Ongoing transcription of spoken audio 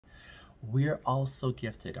We're also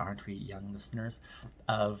gifted, aren't we, young listeners,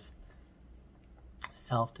 of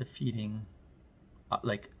self-defeating,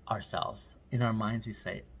 like ourselves. In our minds, we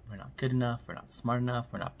say, we're not good enough, we're not smart enough,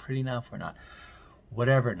 we're not pretty enough, we're not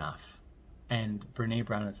whatever enough. And Brené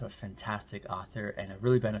Brown is a fantastic author, and I've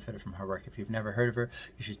really benefited from her work. If you've never heard of her,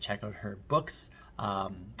 you should check out her books.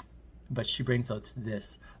 But she brings out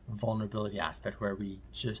this vulnerability aspect where we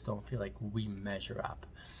just don't feel like we measure up.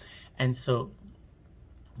 And so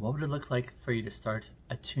what would it look like for you to start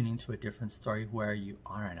attuning to a different story where you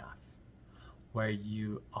are enough, where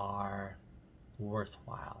you are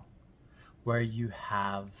worthwhile, where you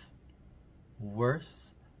have worth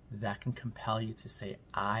that can compel you to say,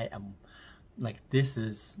 I am, like, this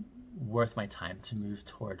is worth my time to move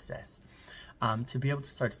towards this. To be able to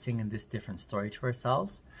start singing this different story to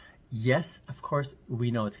ourselves. Yes, of course,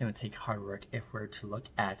 we know it's going to take hard work if we're to look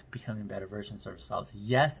at becoming better versions of ourselves.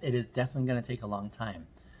 Yes, it is definitely going to take a long time.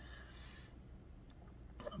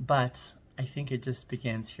 But I think it just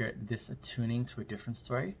begins here, this attuning to a different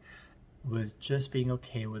story, with just being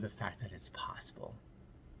okay with the fact that it's possible.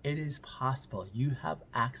 It is possible. You have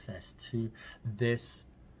access to this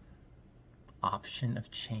option of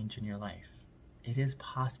change in your life. It is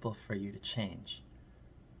possible for you to change.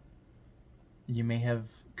 You may have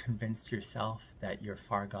convinced yourself that you're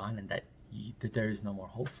far gone and that there is no more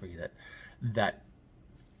hope for you, that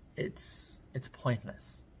it's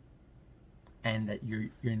pointless, and that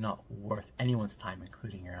you're not worth anyone's time,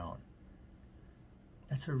 including your own.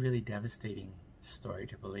 That's a really devastating story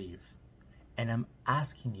to believe. And I'm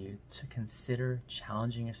asking you to consider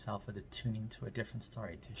challenging yourself with attuning to a different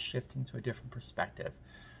story, to shifting to a different perspective,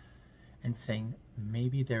 and saying,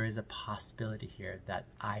 maybe there is a possibility here that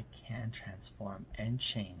I can transform and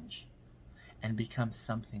change and become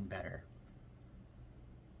something better.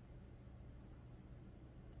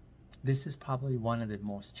 This is probably one of the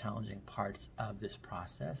most challenging parts of this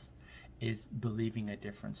process, is believing a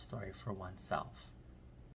different story for oneself.